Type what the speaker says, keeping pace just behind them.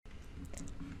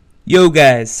Yo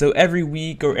guys, so every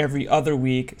week or every other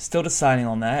week, still deciding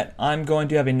on that, I'm going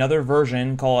to have another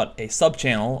version, call it a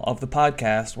sub-channel of the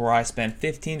podcast, where I spend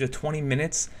 15 to 20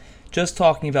 minutes just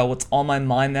talking about what's on my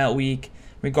mind that week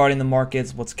regarding the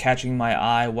markets, what's catching my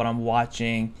eye, what I'm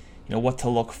watching, what to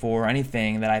look for,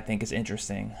 anything that I think is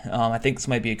interesting. I think this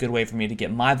might be a good way for me to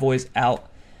get my voice out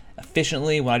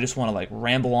efficiently when I just want to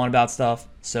ramble on about stuff.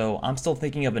 So I'm still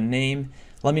thinking of a name.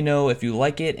 Let me know if you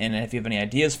like it and if you have any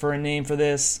ideas for a name for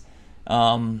this.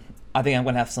 I think I'm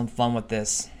going to have some fun with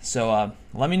this. So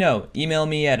let me know. Email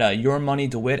me at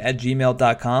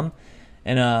yourmoneydewit@gmail.com.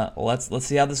 And let's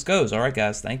see how this goes. All right,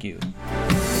 guys. Thank you.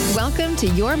 Welcome to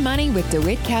Your Money with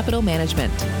DeWitt Capital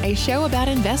Management, a show about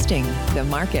investing, the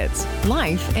markets,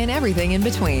 life, and everything in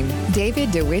between.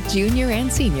 David DeWitt Jr.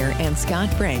 and Sr. and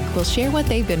Scott Frank will share what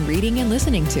they've been reading and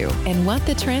listening to and what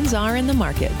the trends are in the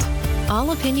market.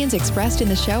 All opinions expressed in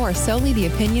the show are solely the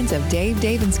opinions of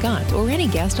Dave, and Scott, or any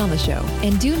guest on the show,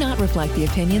 and do not reflect the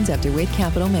opinions of DeWitt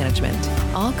Capital Management.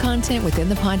 All content within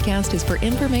the podcast is for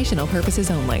informational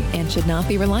purposes only and should not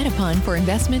be relied upon for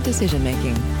investment decision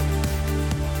making.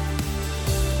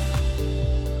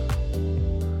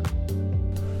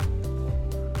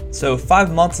 So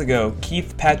 5 months ago,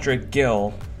 Keith Patrick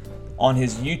Gill on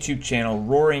his YouTube channel,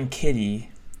 Roaring Kitty,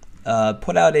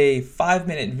 put out a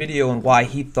 5-minute video on why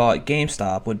he thought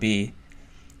GameStop would be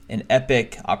an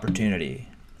epic opportunity.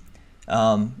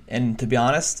 And to be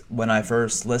honest, when I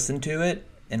first listened to it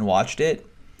and watched it,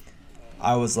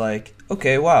 I was like,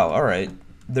 okay, wow, all right.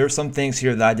 There's some things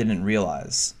here that I didn't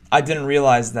realize. I didn't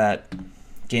realize that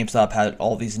GameStop had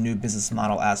all these new business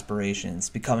model aspirations,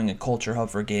 becoming a culture hub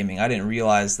for gaming. I didn't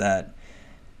realize that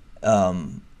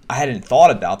I hadn't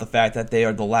thought about the fact that they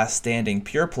are the last standing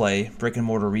pure play brick and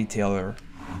mortar retailer,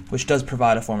 which does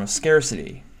provide a form of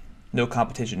scarcity. No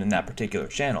competition in that particular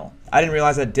channel. I didn't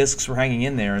realize that discs were hanging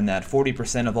in there and that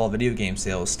 40% of all video game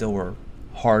sales still were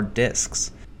hard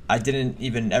discs. I didn't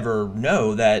even ever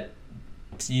know that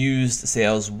used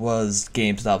sales was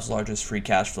GameStop's largest free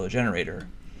cash flow generator.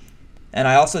 And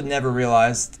I also never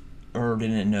realized or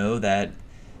didn't know that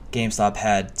GameStop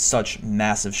had such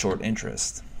massive short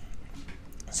interest.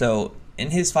 So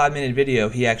in his 5-minute video,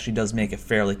 he actually does make a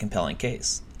fairly compelling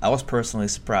case. I was personally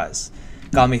surprised.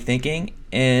 Got me thinking,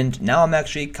 and now I'm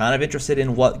actually kind of interested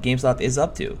in what GameStop is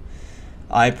up to.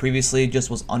 I previously just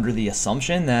was under the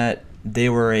assumption that they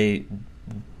were a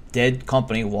dead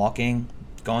company walking,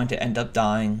 going to end up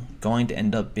dying, going to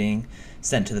end up being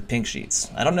sent to the pink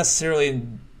sheets. I don't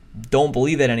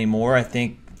believe that anymore. I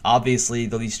think obviously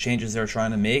these changes they're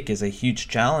trying to make is a huge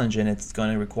challenge, and it's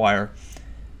going to require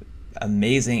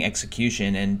amazing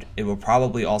execution, and it will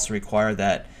probably also require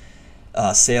that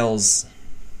sales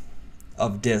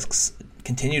of discs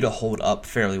continue to hold up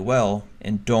fairly well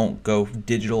and don't go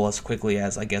digital as quickly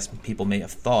as I guess people may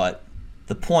have thought.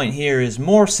 The point here is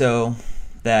more so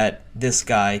that this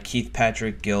guy, Keith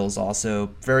Patrick Gill, is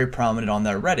also very prominent on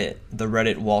that Reddit, the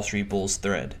Reddit Wall Street Bulls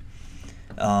thread.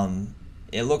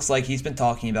 It looks like he's been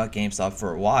talking about GameStop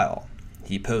for a while.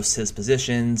 He posts his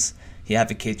positions, he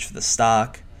advocates for the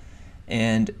stock,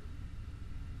 and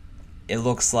it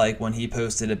looks like when he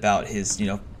posted about his,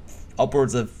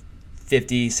 upwards of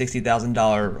 $50,000,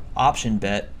 $60,000 option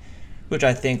bet, which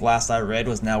I think last I read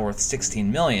was now worth $16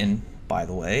 million, by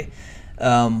the way.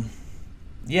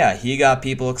 He got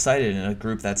people excited in a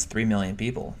group that's 3 million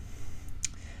people.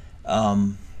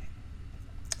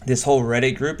 This whole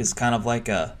Reddit group is kind of like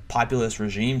a populist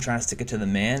regime trying to stick it to the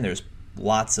man. There's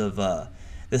lots of the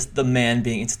man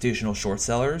being institutional short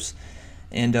sellers,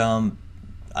 and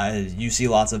you see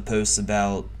lots of posts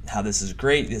about how this is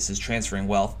great. This is transferring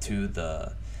wealth to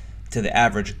the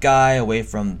average guy away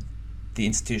from the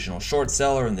institutional short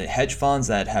seller and the hedge funds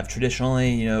that have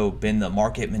traditionally, been the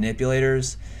market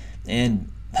manipulators. And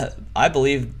I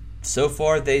believe so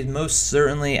far they most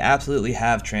certainly absolutely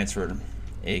have transferred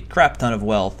a crap ton of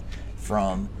wealth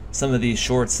from some of these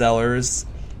short sellers.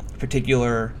 In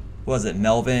particular,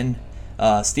 Melvin?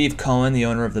 Steve Cohen, the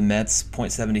owner of the Mets,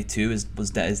 0.72 is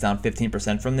down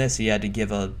 15% from this. He had to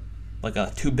give a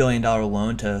 $2 billion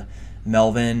loan to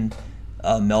Melvin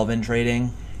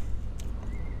Trading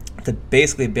to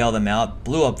basically bail them out.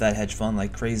 Blew up that hedge fund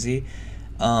like crazy.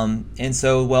 And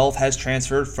so wealth has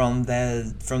transferred from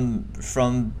the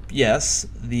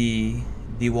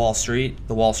Wall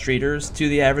Streeters to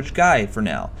the average guy for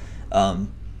now.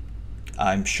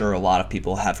 I'm sure a lot of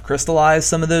people have crystallized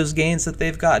some of those gains that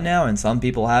they've got now, and some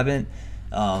people haven't.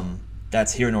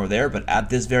 That's here nor there, but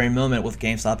at this very moment with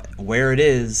GameStop where it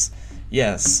is,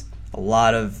 yes, a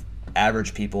lot of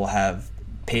average people have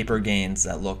paper gains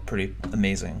that look pretty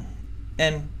amazing,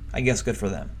 and I guess good for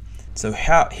them. So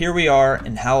here we are,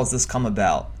 and how has this come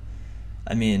about?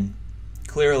 I mean,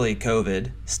 clearly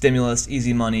COVID, stimulus,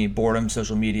 easy money, boredom,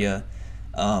 social media.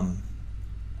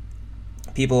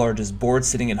 People are just bored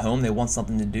sitting at home. They want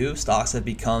something to do. Stocks have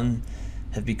become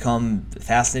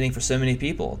fascinating for so many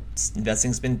people.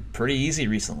 Investing's been pretty easy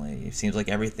recently. It seems like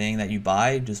everything that you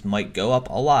buy just might go up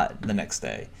a lot the next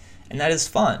day. And that is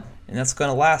fun. And that's going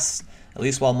to last, at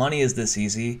least while money is this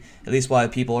easy, at least while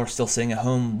people are still sitting at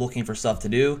home looking for stuff to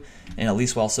do, and at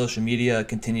least while social media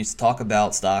continues to talk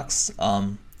about stocks.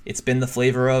 It's been the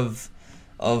flavor of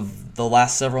the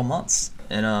last several months,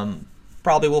 and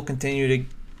probably will continue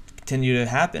to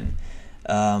happen.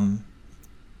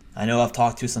 I know I've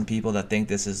talked to some people that think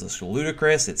this is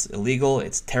ludicrous, it's illegal,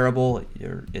 it's terrible.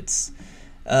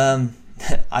 I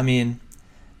mean,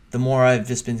 the more I've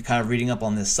just been kind of reading up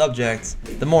on this subject,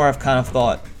 the more I've kind of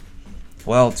thought,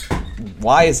 well,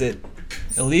 why is it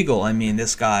illegal? I mean,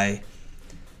 this guy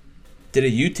did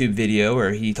a YouTube video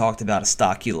where he talked about a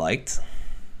stock he liked,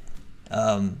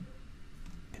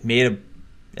 made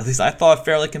at least I thought,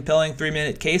 fairly compelling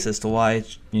 3-minute case as to why,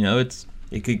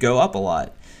 it could go up a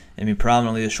lot. I mean,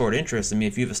 predominantly the short interest. I mean,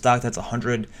 if you have a stock that's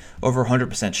over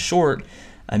 100% short,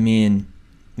 I mean,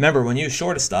 remember, when you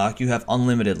short a stock, you have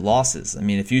unlimited losses. I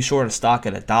mean, if you short a stock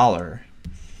at $1,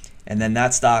 and then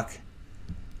that stock,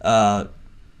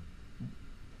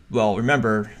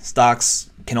 remember, stocks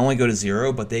can only go to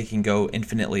zero, but they can go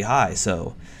infinitely high.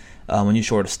 So when you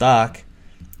short a stock,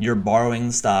 you're borrowing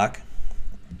the stock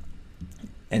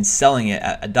and selling it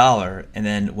at $1, and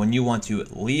then when you want to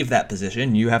leave that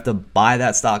position, you have to buy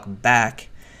that stock back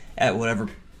at whatever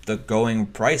the going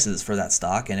price is for that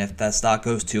stock. And if that stock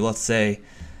goes to, let's say,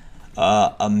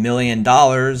 $1 million,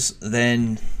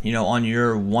 then on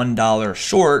your $1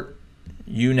 short,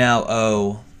 you now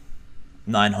owe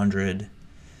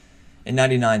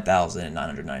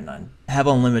 $999,999. Have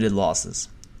unlimited losses.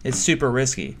 It's super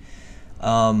risky.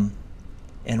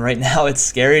 And right now it's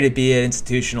scary to be an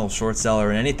institutional short seller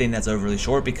in anything that's overly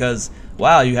short because,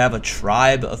 wow, you have a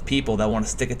tribe of people that want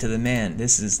to stick it to the man.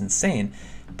 This is insane.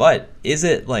 But is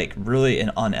it really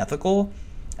unethical?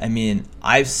 I mean,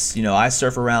 I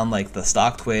surf around the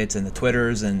stock twits and the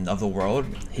Twitters and of the world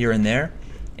here and there,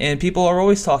 and people are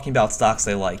always talking about stocks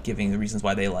they like, giving the reasons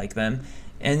why they like them,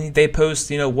 and they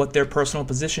post what their personal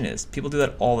position is. People do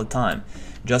that all the time.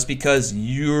 Just because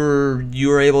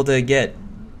you're able to get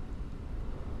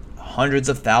hundreds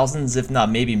of thousands, if not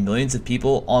maybe millions of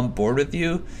people on board with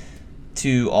you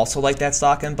to also like that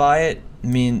stock and buy it, I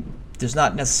mean, there's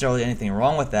not necessarily anything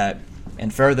wrong with that.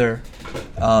 And further,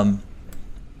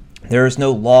 there is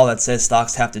no law that says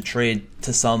stocks have to trade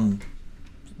to some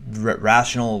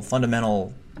rational,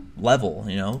 fundamental level.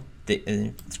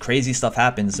 Crazy stuff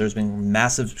happens. There's been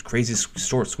massive, crazy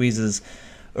short squeezes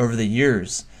over the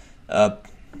years.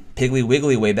 Piggly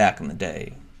Wiggly way back in the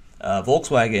day.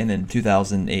 Volkswagen in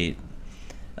 2008.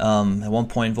 At one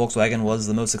point, Volkswagen was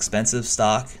the most expensive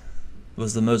stock,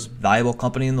 was the most valuable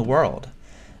company in the world.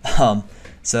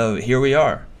 So here we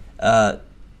are.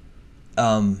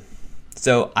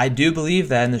 So I do believe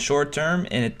that in the short term,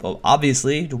 and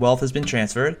obviously the wealth has been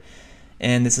transferred,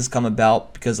 and this has come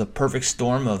about because of a perfect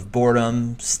storm of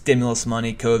boredom, stimulus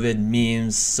money, COVID,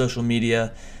 memes, social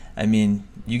media. I mean,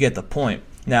 you get the point.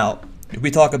 Now, if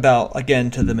we talk about, again,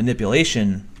 to the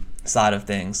manipulation side of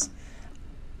things,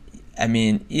 I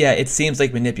mean, yeah, it seems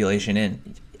like manipulation.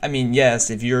 And I mean, yes,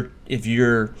 if you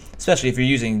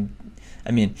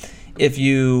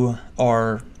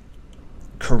are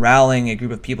corralling a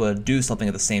group of people to do something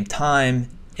at the same time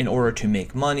in order to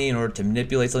make money, in order to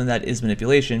manipulate something, that is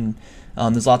manipulation.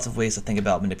 There's lots of ways to think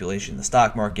about manipulation. The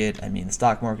stock market, the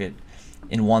stock market,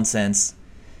 in one sense,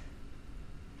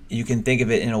 you can think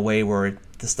of it in a way where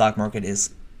the stock market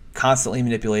is constantly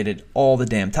manipulated all the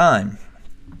damn time,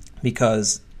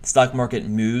 because the stock market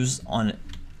moves on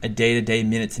a day-to-day,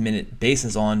 minute-to-minute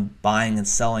basis on buying and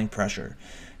selling pressure.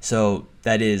 So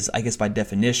that is, I guess by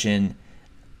definition,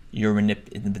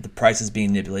 the price is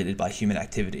being manipulated by human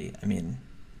activity. I mean,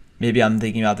 maybe I'm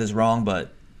thinking about this wrong,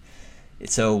 but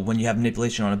so when you have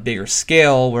manipulation on a bigger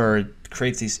scale where it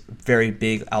creates these very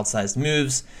big outsized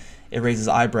moves, it raises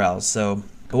eyebrows.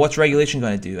 But what's regulation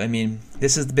going to do? I mean,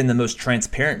 this has been the most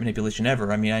transparent manipulation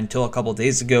ever. I mean, until a couple of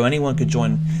days ago, anyone could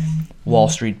join Wall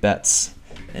Street Bets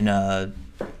and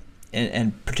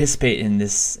participate in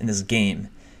this game.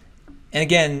 And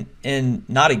again, and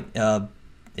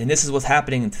this is what's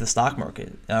happening to the stock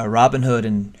market. Robinhood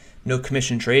and no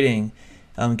commission trading,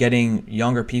 getting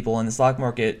younger people in the stock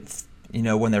market,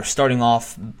 when they're starting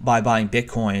off by buying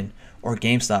Bitcoin or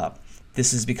GameStop.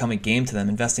 This has become a game to them.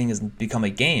 Investing has become a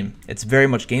game. It's very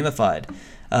much gamified.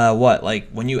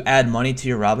 When you add money to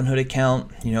your Robinhood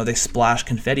account, they splash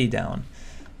confetti down.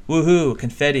 woohoo,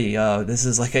 confetti. This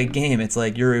is like a game. It's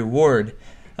like your reward.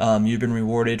 You've been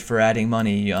rewarded for adding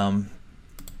money.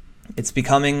 It's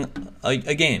becoming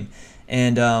a game,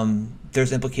 and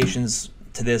there's implications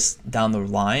to this down the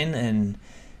line, and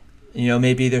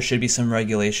maybe there should be some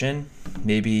regulation,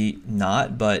 maybe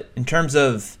not. But in terms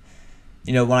of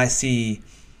when I see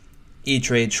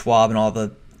E-Trade, Schwab,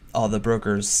 and all the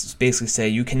brokers basically say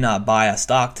you cannot buy a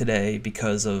stock today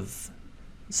because of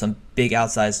some big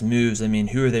outsized moves, I mean,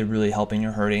 who are they really helping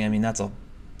or hurting? I mean, it's a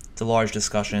large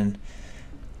discussion,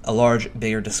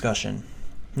 bigger discussion.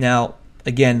 Now,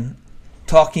 again,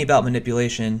 talking about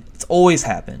manipulation, it's always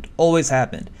happened.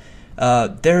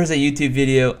 There is a YouTube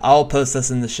video, I'll post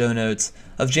this in the show notes,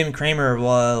 of Jim Cramer,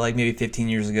 like maybe 15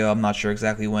 years ago, I'm not sure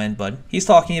exactly when, but he's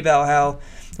talking about how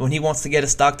when he wants to get a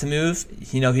stock to move,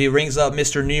 he rings up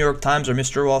Mr. New York Times or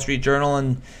Mr. Wall Street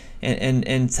Journal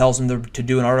and tells him to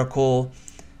do an article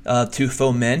to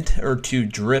foment or to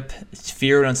drip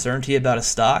fear and uncertainty about a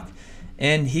stock,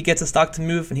 and he gets a stock to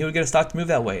move, and he would get a stock to move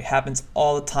that way. It happens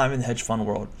all the time in the hedge fund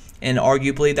world, and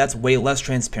arguably that's way less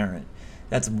transparent.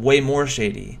 That's way more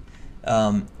shady.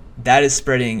 That is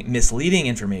spreading misleading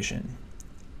information.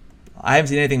 I haven't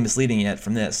seen anything misleading yet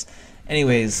from this.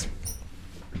 Anyways,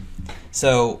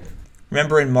 so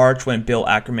remember in March when Bill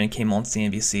Ackerman came on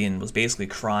CNBC and was basically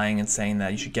crying and saying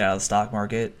that you should get out of the stock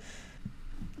market?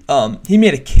 He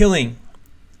made a killing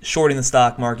shorting the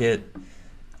stock market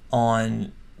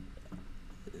due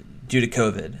to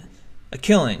COVID. A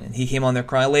killing. And he came on there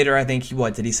crying. Later, I think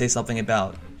did he say something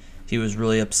about he was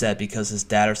really upset because his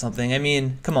dad or something? I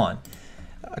mean, come on.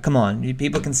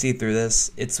 People can see through this.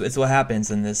 It's what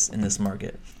happens in this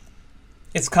market.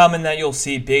 It's common that you'll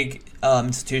see big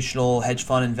institutional hedge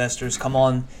fund investors come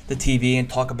on the TV and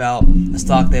talk about a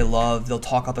stock they love. They'll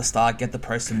talk up a stock, get the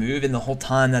price to move, and the whole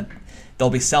time that they'll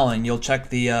be selling, you'll check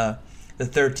the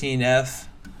 13F,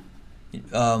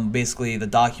 basically the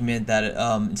document that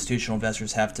institutional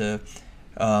investors have to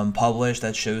publish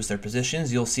that shows their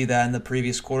positions. You'll see that in the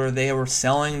previous quarter they were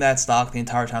selling that stock the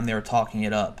entire time they were talking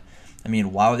it up. I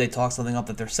mean, why would they talk something up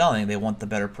that they're selling? They want the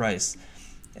better price.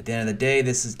 At the end of the day,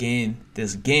 this game,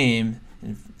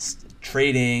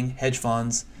 trading, hedge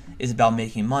funds, is about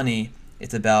making money.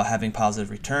 It's about having positive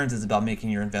returns. It's about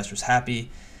making your investors happy.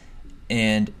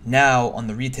 And now on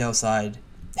the retail side,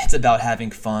 it's about having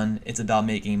fun. It's about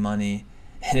making money.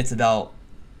 And it's about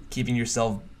keeping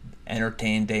yourself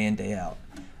entertained day in, day out.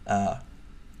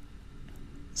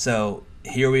 So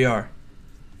here we are.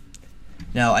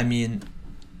 Now, I mean,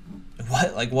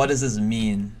 what does this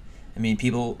mean? I mean,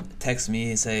 people text me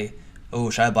and say, "Oh,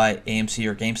 should I buy AMC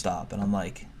or GameStop?" And I'm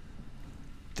like,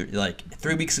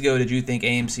 3 weeks ago, did you think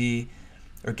AMC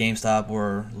or GameStop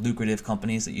were lucrative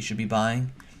companies that you should be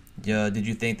buying? Did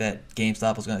you think that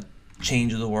GameStop was going to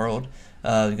change the world?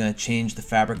 Going to change the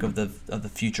fabric of the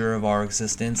future of our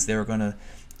existence? They were going to,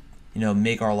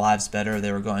 make our lives better.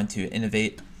 They were going to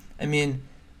innovate. I mean,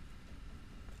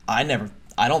 I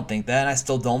don't think that, and I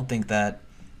still don't think that.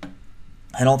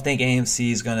 I don't think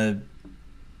AMC is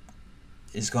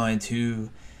going to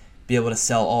be able to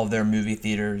sell all of their movie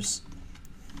theaters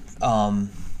at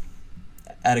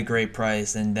a great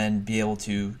price and then be able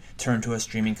to turn to a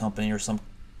streaming company or some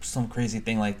crazy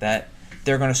thing like that.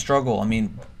 They're going to struggle. I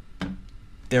mean,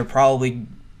 I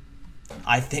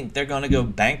think they're going to go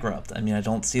bankrupt. I mean, I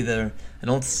don't see them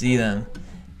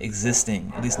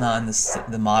existing, at least not in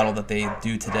the model that they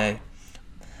do today.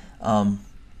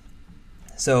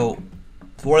 So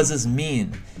what does this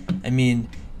mean? I mean,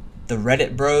 the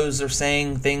Reddit bros are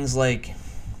saying things like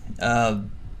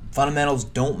fundamentals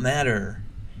don't matter.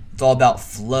 It's all about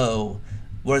flow.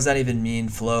 What does that even mean,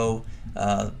 flow?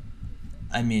 I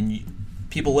mean,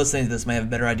 people listening to this may have a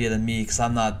better idea than me because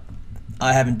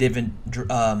I haven't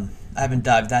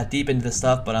dived that deep into this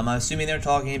stuff, but I'm assuming they're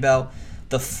talking about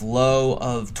the flow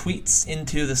of tweets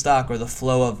into the stock or the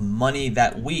flow of money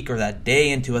that week or that day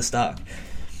into a stock.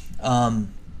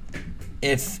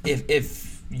 If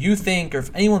you think, or if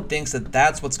anyone thinks that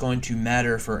that's what's going to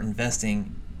matter for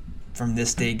investing from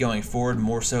this day going forward,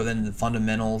 more so than the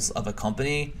fundamentals of a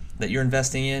company that you're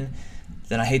investing in,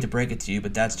 then I hate to break it to you,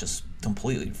 but that's just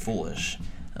completely foolish.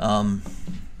 I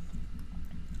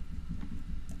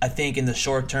think in the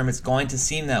short term, it's going to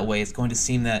seem that way. It's going to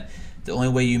seem that the only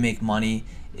way you make money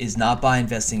is not by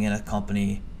investing in a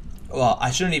company. Well,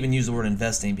 I shouldn't even use the word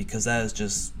investing because that is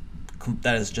just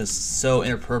so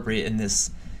inappropriate in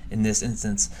this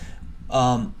instance.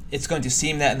 It's going to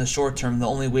seem that in the short term, the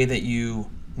only way that you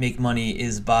make money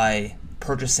is by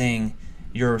purchasing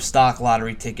your stock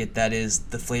lottery ticket that is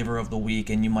the flavor of the week,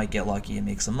 and you might get lucky and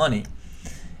make some money.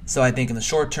 So I think in the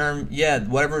short term, yeah,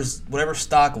 whatever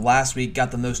stock last week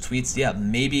got the most tweets, yeah,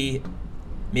 maybe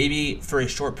for a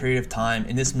short period of time,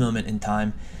 in this moment in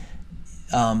time,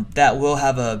 that will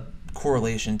have a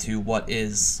correlation to what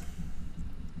is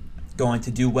going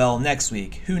to do well next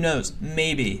week. Who knows?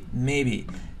 Maybe.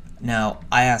 Now,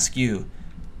 I ask you,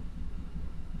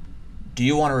 do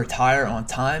you want to retire on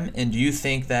time? And do you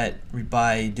think that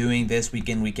by doing this week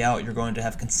in, week out, you're going to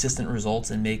have consistent results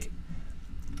and make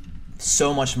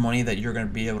so much money that you're going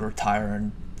to be able to retire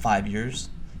in 5 years?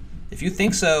 If you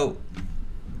think so,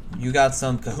 you got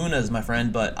some kahunas, my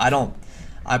friend, but I don't.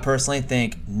 I personally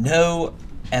think no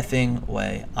effing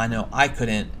way. I know I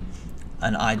couldn't,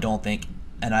 and I don't think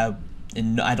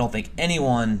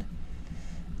anyone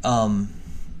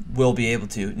will be able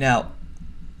to. Now,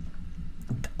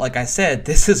 like I said,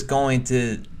 this is going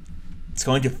to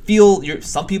feel,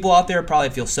 some people out there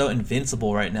probably feel so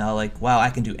invincible right now, like, wow,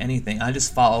 I can do anything. I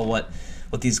just follow what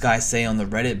these guys say on the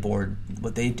Reddit board,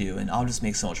 what they do, and I'll just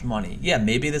make so much money. Yeah,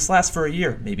 maybe this lasts for a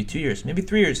year, maybe 2 years, maybe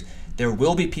 3 years. There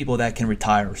will be people that can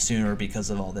retire sooner because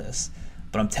of all this.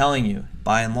 But I'm telling you,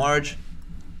 by and large,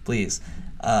 please,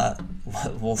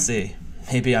 we'll see.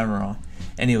 Maybe I'm wrong.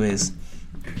 Anyways,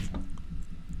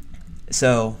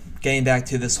 so getting back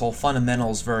to this whole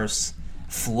fundamentals versus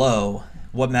flow,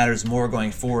 what matters more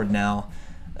going forward now?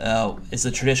 Is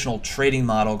the traditional trading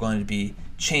model going to be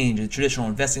changed? The traditional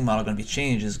investing model going to be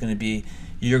changed? Is going to be,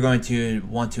 you're going to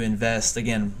want to invest,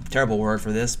 again, terrible word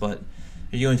for this, but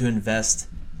you're going to invest.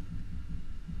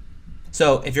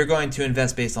 So if you're going to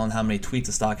invest based on how many tweets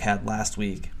the stock had last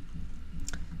week,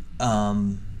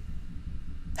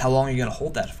 how long are you going to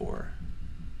hold that for?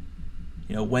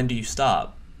 When do you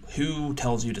stop? Who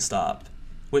tells you to stop?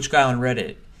 Which guy on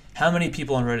Reddit? How many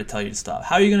people on Reddit tell you to stop?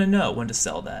 How are you going to know when to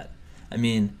sell that? I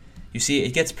mean, you see,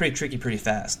 it gets pretty tricky pretty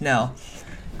fast. Now,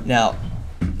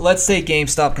 let's say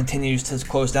GameStop continues to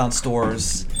close down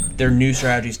stores. Their new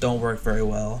strategies don't work very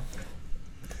well.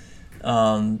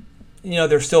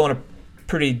 They're still on a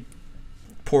pretty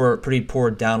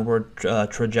poor downward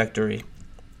trajectory.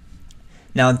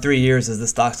 Now, in 3 years, is the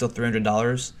stock still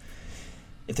 $300?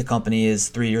 If the company is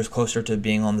 3 years closer to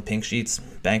being on the pink sheets,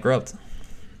 bankrupt?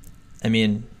 I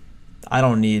mean, I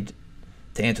don't need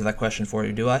to answer that question for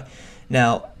you, do I?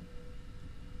 Now,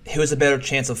 who has a better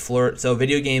chance of flourish? So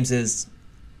video games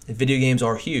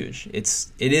are huge. It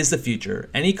is the future.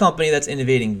 Any company that's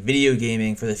innovating video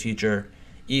gaming for the future,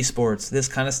 esports, this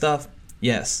kind of stuff,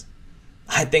 yes,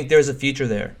 I think there's a future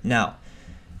there. Now,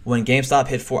 when GameStop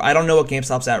hit I don't know what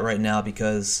GameStop's at right now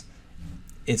because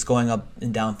it's going up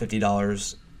and down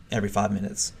 $50 every 5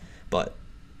 minutes. But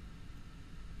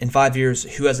in 5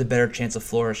 years, who has a better chance of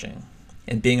flourishing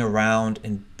and being around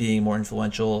and being more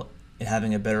influential and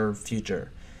having a better future?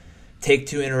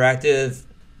 Take-Two Interactive,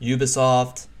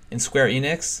 Ubisoft, and Square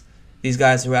Enix, these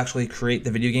guys who actually create the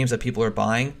video games that people are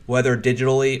buying, whether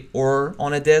digitally or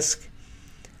on a disc,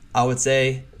 I would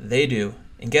say they do.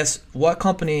 And guess what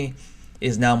company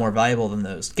is now more valuable than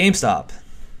those? GameStop.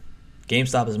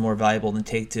 GameStop is more valuable than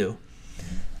Take-Two.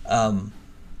 So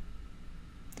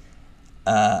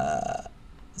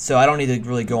I don't need to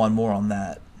really go on more on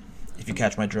that, if you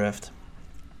catch my drift.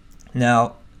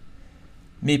 Now,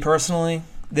 me personally,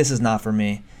 this is not for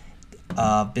me.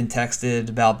 Been texted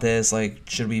about this, like,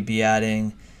 should we be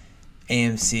adding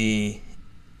AMC,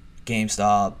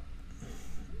 GameStop,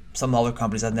 some other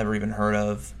companies I've never even heard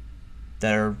of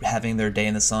that are having their day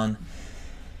in the sun.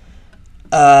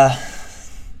 I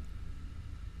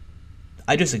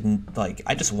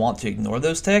just want to ignore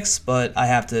those texts, but I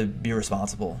have to be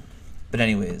responsible. But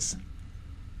anyways,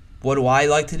 what do I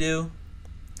like to do?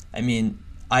 I mean,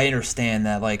 I understand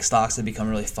that, like, stocks have become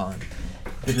really fun.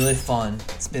 It's been really fun.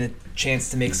 It's been a chance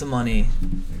to make some money.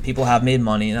 People have made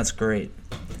money, and that's great.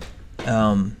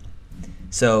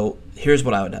 So here's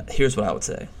what I would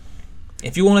say.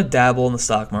 If you want to dabble in the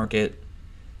stock market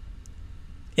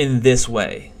in this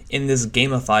way, in this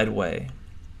gamified way,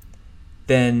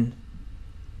 then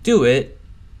do it,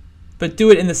 but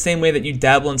do it in the same way that you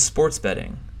dabble in sports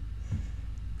betting.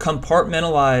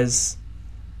 Compartmentalize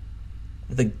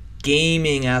the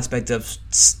gaming aspect of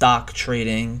stock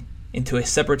trading into a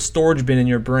separate storage bin in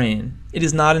your brain. It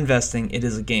is not investing, it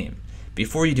is a game.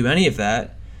 Before you do any of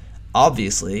that,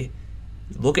 obviously,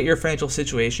 look at your financial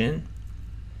situation,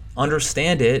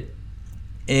 understand it,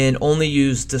 and only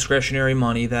use discretionary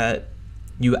money that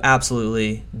you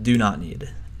absolutely do not need.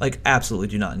 Like, absolutely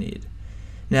do not need.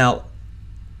 Now,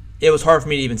 it was hard for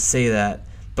me to even say that,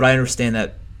 but I understand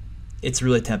that it's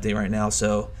really tempting right now,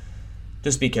 so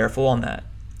just be careful on that.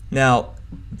 Now,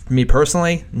 for me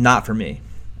personally, not for me.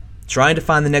 Trying to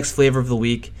find the next flavor of the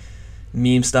week,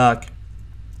 meme stock,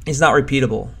 It's not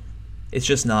repeatable. It's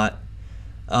just not.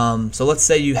 So let's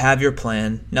say you have your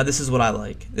plan. Now this is what I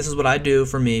like. This is what I do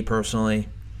for me personally,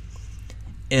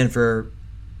 and for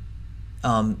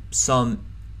some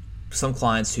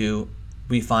clients who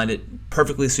we find it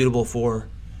perfectly suitable for,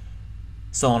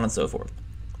 so on and so forth.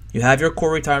 You have your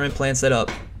core retirement plan set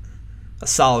up, a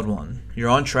solid one. You're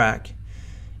on track.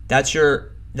 That's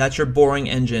your boring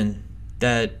engine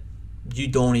that you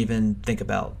don't even think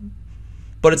about.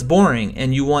 But it's boring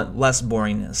and you want less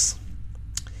boringness.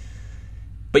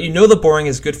 But you know the boring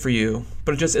is good for you,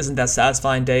 but it just isn't that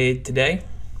satisfying day to day.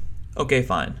 Okay,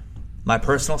 fine. My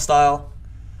personal style,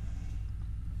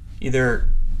 either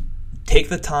take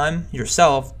the time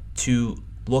yourself to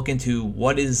look into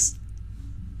what do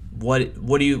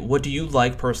you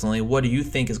like personally, what do you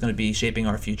think is going to be shaping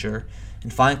our future,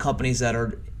 and find companies that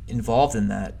are involved in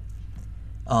that.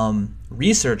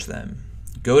 Research them.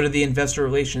 Go to the investor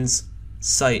relations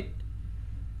site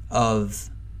of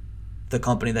the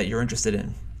company that you're interested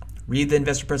in. Read the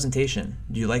investor presentation.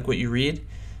 Do you like what you read?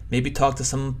 Maybe talk to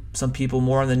some people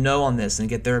more on the know on this and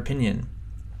get their opinion.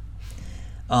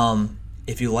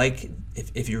 If you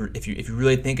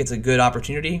really think it's a good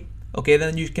opportunity, okay,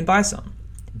 then you can buy some.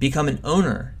 Become an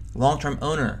owner, long-term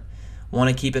owner. Want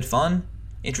to keep it fun,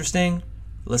 interesting?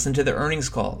 Listen to the earnings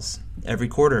calls every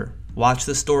quarter. Watch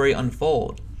the story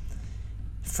unfold.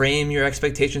 Frame your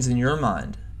expectations in your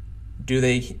mind. Do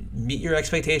they meet your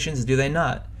expectations? Do they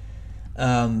not?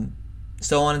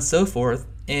 So on and so forth.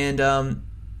 And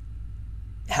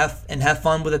have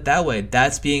fun with it that way.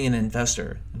 That's being an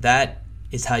investor. That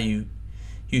is how you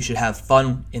should have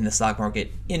fun in the stock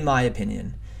market, in my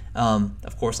opinion.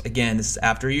 Of course, again, this is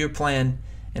after your plan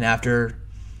and after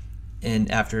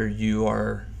you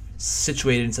are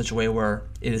situated in such a way where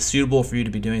it is suitable for you to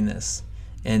be doing this.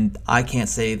 And I can't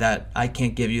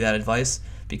give you that advice,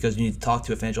 because you need to talk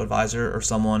to a financial advisor or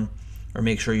someone, or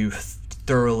make sure you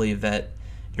thoroughly vet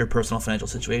your personal financial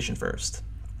situation first.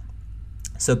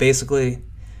 So basically,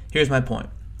 here's my point.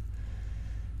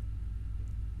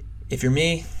 If you're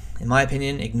me, in my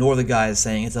opinion, ignore the guys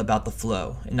saying it's about the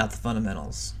flow and not the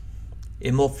fundamentals.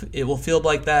 It will feel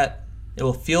like that. It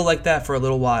will feel like that for a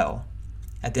little while.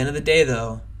 At the end of the day,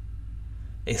 though,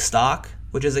 a stock,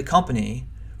 which is a company,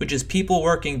 which is people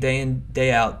working day in,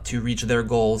 day out to reach their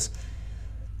goals,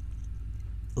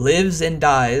 lives and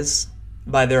dies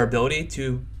by their ability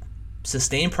to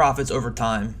sustain profits over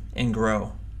time and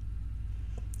grow,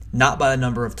 not by the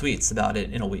number of tweets about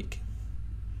it in a week.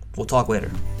 We'll talk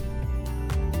later.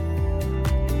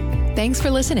 Thanks for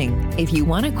listening. If you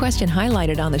want a question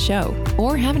highlighted on the show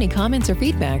or have any comments or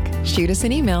feedback, shoot us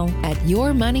an email at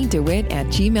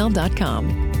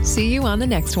yourmoneydewit@gmail.com. See you on the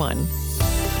next one.